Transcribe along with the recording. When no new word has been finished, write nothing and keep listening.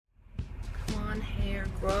hair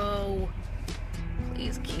grow.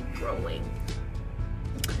 Please keep growing.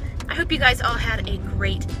 I hope you guys all had a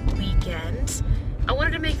great weekend. I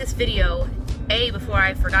wanted to make this video, A, before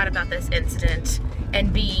I forgot about this incident,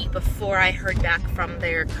 and B, before I heard back from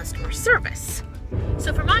their customer service.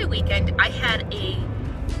 So for my weekend, I had a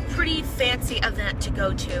pretty fancy event to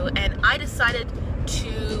go to, and I decided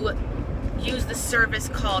to use the service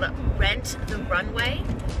called Rent The Runway.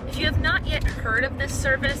 If you have not yet heard of this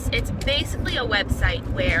service, it's basically a website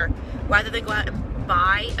where rather than go out and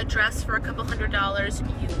buy a dress for a couple $100s,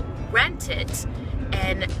 you rent it.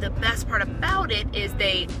 And the best part about it is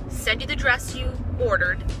they send you the dress you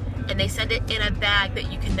ordered, and they send it in a bag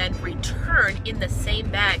that you can then return in the same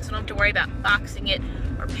bag, so you don't have to worry about boxing it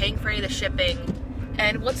or paying for any of the shipping.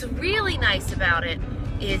 And what's really nice about it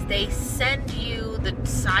is they send you the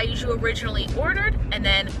size you originally ordered, and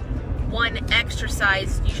then one extra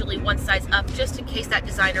size, usually one size up, just in case that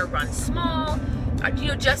designer runs small, you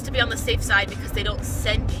know, just to be on the safe side, because they don't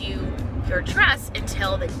send you your dress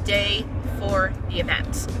until the day for the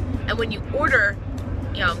event. And when you order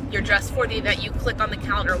your dress for the event, you click on the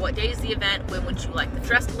calendar, what day is the event, when would you like the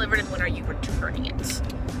dress delivered, and when are you returning it.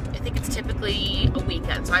 I think it's typically a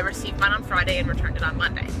weekend, so I received mine on Friday and returned it on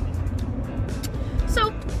Monday.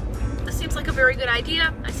 So this seems like a very good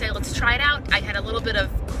idea. I say let's try it out. I had a little bit of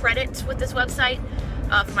credit with this website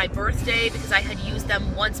for my birthday because I had used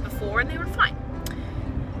them once before and they were fine.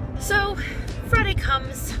 So Friday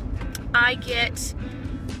comes, I get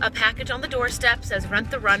a package on the doorstep, says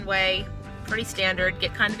Rent the Runway, pretty standard,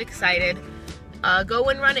 get kind of excited, go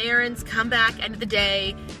and run errands, come back end of the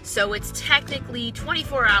day, so it's technically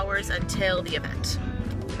 24 hours until the event.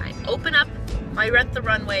 I open up my Rent the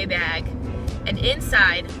Runway bag, and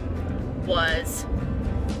inside was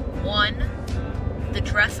the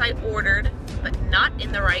dress I ordered, but not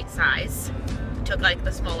in the right size. Took like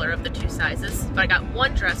the smaller of the two sizes, but I got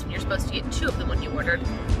one dress when you're supposed to get two of the one you ordered.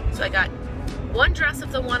 So I got one dress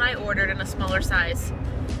of the one I ordered in a smaller size,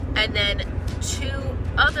 and then two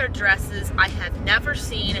other dresses I have never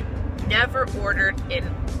seen, never ordered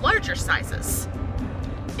in larger sizes.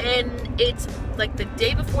 And it's like the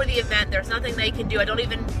day before the event, there's nothing they can do. I don't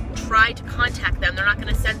even try to contact them. They're not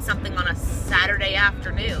gonna send something on a Saturday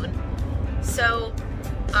afternoon. So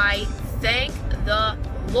I thank the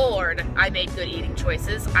Lord I made good eating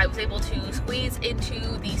choices. I was able to squeeze into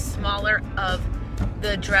the smaller of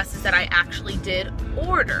the dresses that I actually did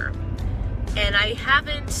order. And I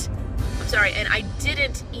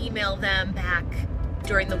didn't email them back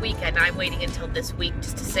during the weekend. I'm waiting until this week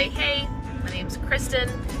just to say, hey, my name's Kristen.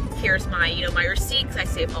 Here's my, my receipt, because I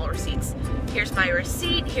save all receipts. Here's my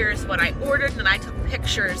receipt, here's what I ordered, and I took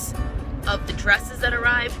pictures of the dresses that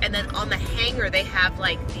arrived, and then on the hanger they have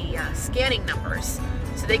like the scanning numbers.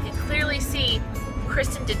 So they can clearly see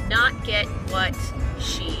Kristen did not get what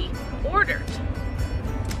she ordered.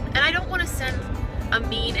 And I don't want to send a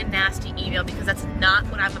mean and nasty email because that's not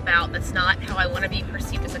what I'm about. That's not how I want to be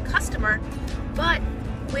perceived as a customer. But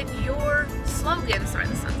when your slogan, sorry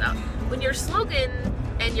the sun's out, when your slogan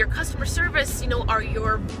and your customer service, are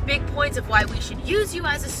your big points of why we should use you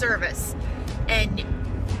as a service, and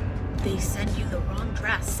they send you the wrong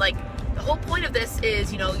dress. Like, the whole point of this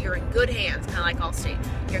is, you're in good hands, kind of like Allstate.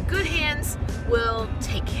 Your good hands will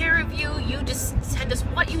take care of you. You just send us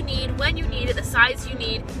what you need, when you need it, the size you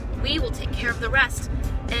need. We will take care of the rest.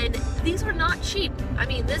 And these are not cheap. I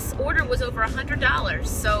mean, this order was over $100.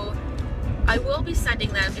 So I will be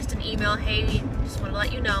sending them just an email, hey, just want to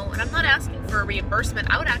let you know. And I'm not asking for a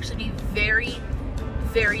reimbursement. I would actually be very,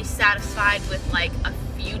 very satisfied with like a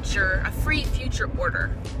free future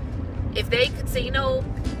order. If they could say,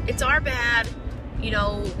 it's our bad,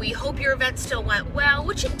 we hope your event still went well,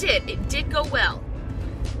 which it did go well.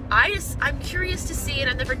 I'm curious to see, and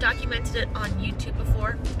I've never documented it on YouTube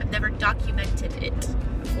before. I've never documented it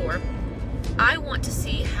before. I want to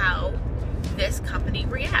see how this company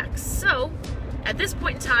reacts. So, at this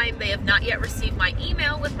point in time, they have not yet received my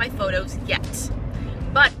email with my photos yet.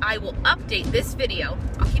 But I will update this video.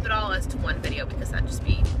 I'll keep it all as to one video because that'd just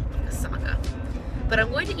be like a saga. But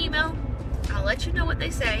I'm going to email. I'll let you know what they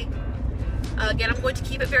say. Again, I'm going to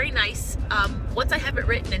keep it very nice. Once I have it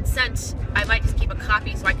written and sent, I might just keep a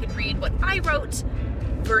copy so I can read what I wrote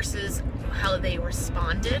versus how they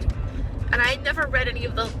responded. And I never read any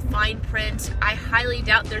of the fine print. I highly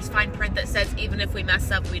doubt there's fine print that says even if we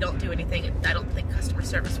mess up, we don't do anything. I don't think customer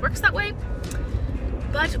service works that way.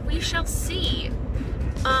 But we shall see.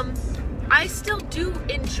 I still do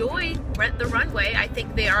enjoy Rent the Runway. I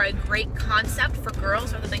think they are a great concept for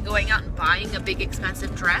girls rather than going out and buying a big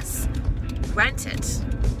expensive dress. Rent it.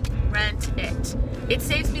 Rent it. It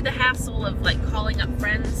saves me the hassle of like calling up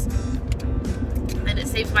friends and it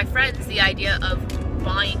saves my friends the idea of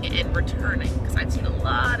buying and returning, because I've seen a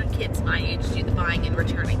lot of kids my age do the buying and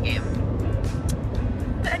returning game.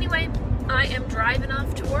 But anyway, I am driving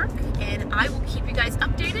off to work, and I will keep you guys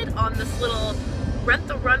updated on this little Rent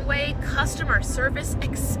the Runway customer service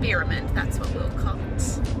experiment. That's what we'll call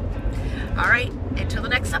it. All right, until the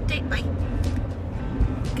next update, bye.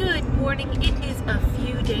 Good morning. It is a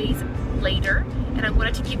few days later, and I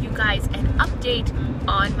wanted to give you guys an update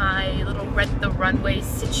on my little Rent the Runway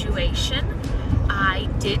situation. I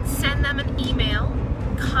did send them an email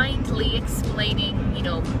kindly explaining, you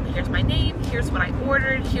know, here's my name, here's what I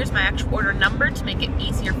ordered, here's my actual order number to make it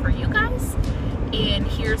easier for you guys, and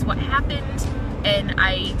here's what happened. And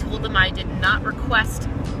I told them I did not request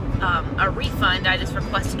a refund, I just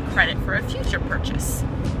requested credit for a future purchase.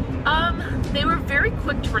 They were very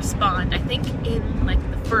quick to respond. I think in like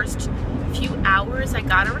the first few hours I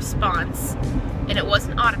got a response, and it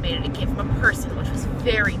wasn't automated, it came from a person, which was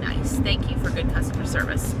very nice. Thank you for good customer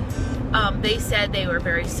service. They said they were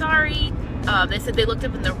very sorry. They said they looked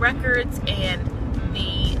up in the records, and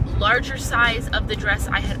the larger size of the dress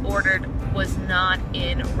I had ordered was not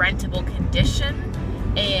in rentable condition,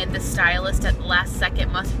 and the stylist at the last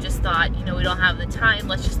second must have just thought, you know, we don't have the time,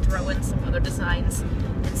 let's just throw in some other designs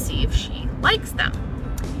and see if she likes them.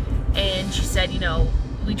 And she said, you know,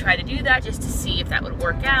 we try to do that just to see if that would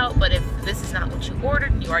work out, but if this is not what you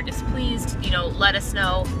ordered and you are displeased, you know, let us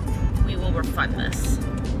know, we will refund this.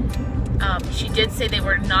 She did say they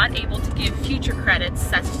were not able to give future credits,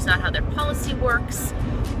 that's just not how their policy works,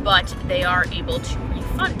 but they are able to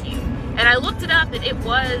refund you. And I looked it up, and it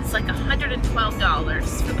was like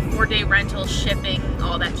 $112 for the 4-day rental, shipping,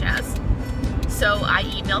 all that jazz. So I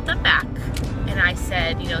emailed them back, and I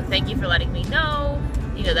said, you know, thank you for letting me know.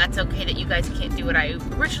 You know, that's okay that you guys can't do what I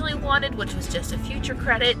originally wanted, which was just a future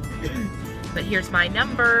credit. But here's my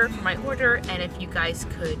number for my order, and if you guys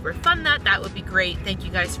could refund that, that would be great. Thank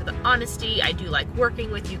you guys for the honesty. I do like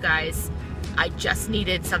working with you guys. I just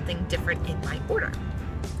needed something different in my order.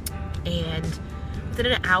 And within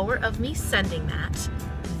an hour of me sending that,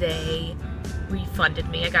 they refunded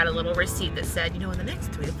me. I got a little receipt that said, you know, in the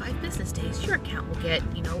next 3 to 5 business days, your account will get,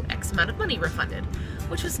 you know, X amount of money refunded,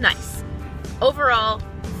 which was nice. Overall,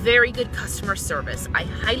 very good customer service. I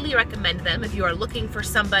highly recommend them if you are looking for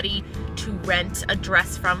somebody to rent a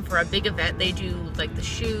dress from for a big event. They do like the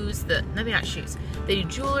shoes, maybe not shoes. They do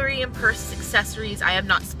jewelry and purses, accessories. I am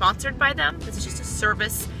not sponsored by them. This is just a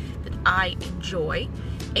service that I enjoy.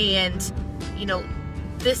 And, you know,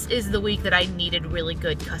 this is the week that I needed really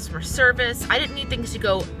good customer service. I didn't need things to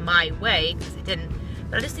go my way, because I didn't,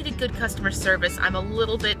 but I just needed good customer service. I'm a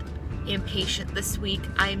little bit impatient this week.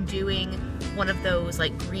 I'm doing one of those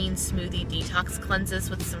like green smoothie detox cleanses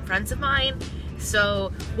with some friends of mine.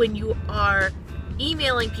 So when you are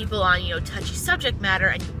emailing people on, you know, touchy subject matter,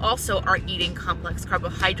 and you also aren't eating complex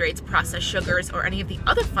carbohydrates, processed sugars, or any of the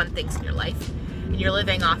other fun things in your life, and you're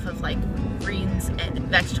living off of like greens and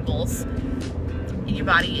vegetables, and your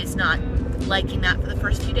body is not liking that for the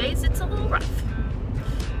first few days, it's a little rough.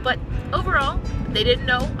 But overall, they didn't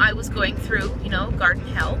know I was going through, you know, garden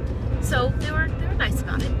hell, so they were nice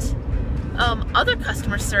about it. Other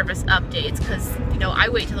customer service updates, because, you know, I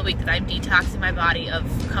wait till the week that I'm detoxing my body of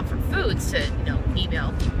comfort foods to, you know,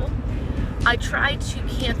 email people. I tried to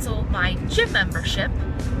cancel my gym membership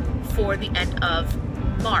for the end of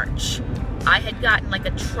March. I had gotten like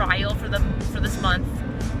a trial for this month,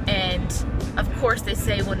 and of course they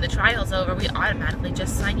say when the trial's over, we automatically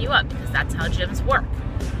just sign you up, because that's how gyms work.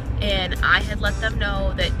 And I had let them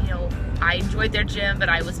know that, you know, I enjoyed their gym, but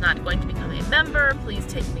I was not going to become a member. Please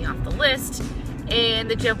take me off the list.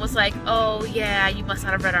 And the gym was like, oh yeah, you must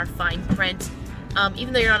not have read our fine print.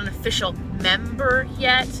 Even though you're not an official member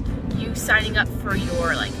yet, you signing up for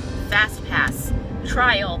your like fast pass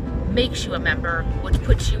trial makes you a member, which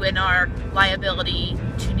puts you in our liability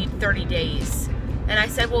to need 30 days. And I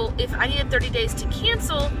said, well, if I needed 30 days to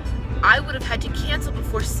cancel, I would have had to cancel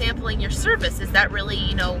before sampling your service. Is that really,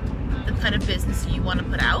 you know, the kind of business you want to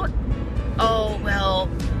put out? Oh, well,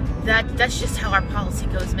 that's just how our policy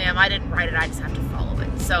goes, ma'am. I didn't write it, I just have to follow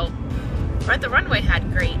it. So, Rent the Runway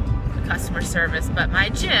had great customer service, but my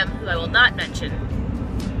gym, who I will not mention,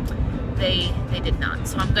 they did not.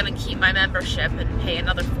 So I'm going to keep my membership and pay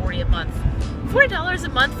another $40 a month. $40 a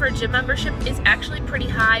month for a gym membership is actually pretty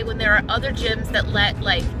high when there are other gyms that let,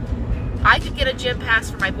 like, I could get a gym pass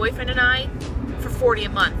for my boyfriend and I for $40 a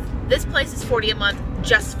month. This place is $40 a month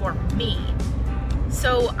just for me.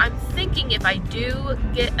 So I'm thinking if I do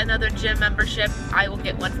get another gym membership, I will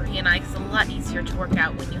get one for he and I, because it's a lot easier to work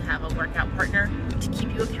out when you have a workout partner to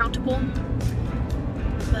keep you accountable.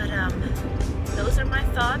 But those are my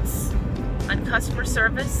thoughts. on customer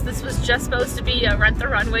service. This was just supposed to be a Rent the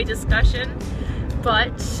Runway discussion,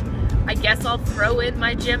 but I guess I'll throw in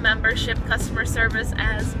my gym membership customer service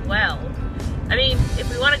as well. I mean, if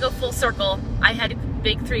we want to go full circle, I had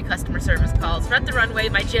big 3 customer service calls: Rent the Runway,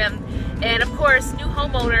 my gym, and of course, new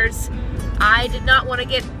homeowners. I did not want to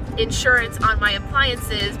get insurance on my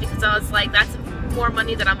appliances because I was like, that's more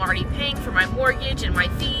money that I'm already paying for my mortgage and my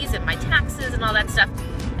fees and my taxes and all that stuff.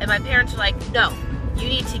 And my parents were like, no, you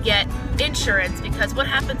need to get insurance, because what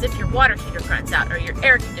happens if your water heater runs out or your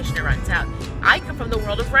air conditioner runs out? I come from the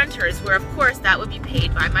world of renters, where of course that would be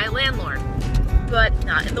paid by my landlord, but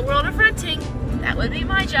not in the world of renting. That would be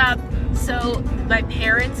my job. So my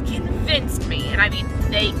parents convinced me, and I mean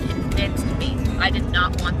they convinced me, I did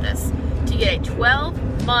not want this, to get a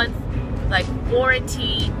 12-month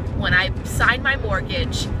warranty when I signed my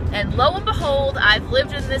mortgage. And lo and behold, I've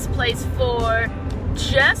lived in this place for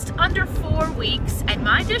just under 4 weeks, and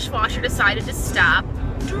my dishwasher decided to stop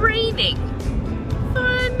draining.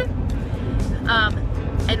 Fun.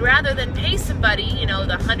 And rather than pay somebody, you know,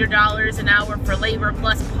 the $100 an hour for labor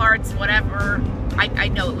plus parts, whatever, I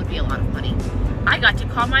know it would be a lot of money, I got to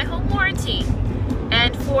call my home warranty.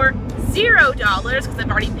 And for $0, because I've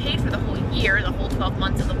already paid for the whole year, the whole 12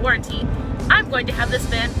 months of the warranty, I'm going to have this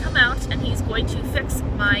man come out and he's going to fix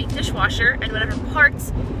my dishwasher, and whatever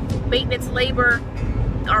parts, maintenance, labor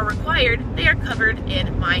are required, they are covered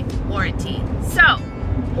in my warranty. So,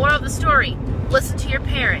 moral of the story, listen to your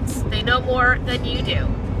parents. They know more than you do.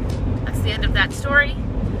 That's the end of that story.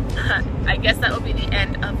 I guess that will be the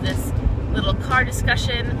end of this little car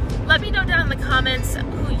discussion. Let me know down in the comments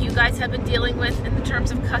who you guys have been dealing with in the terms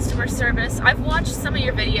of customer service. I've watched some of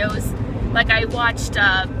your videos. Like, I watched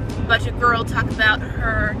a bunch of girl talk about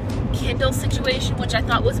her Kindle situation, which I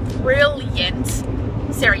thought was brilliant.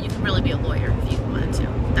 Sarah, you can really be a lawyer if you wanted to.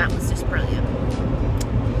 That was just brilliant.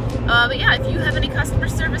 But yeah, if you have any customer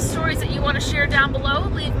service stories that you want to share down below,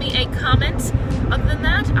 leave me a comment. Other than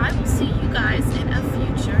that, I will see you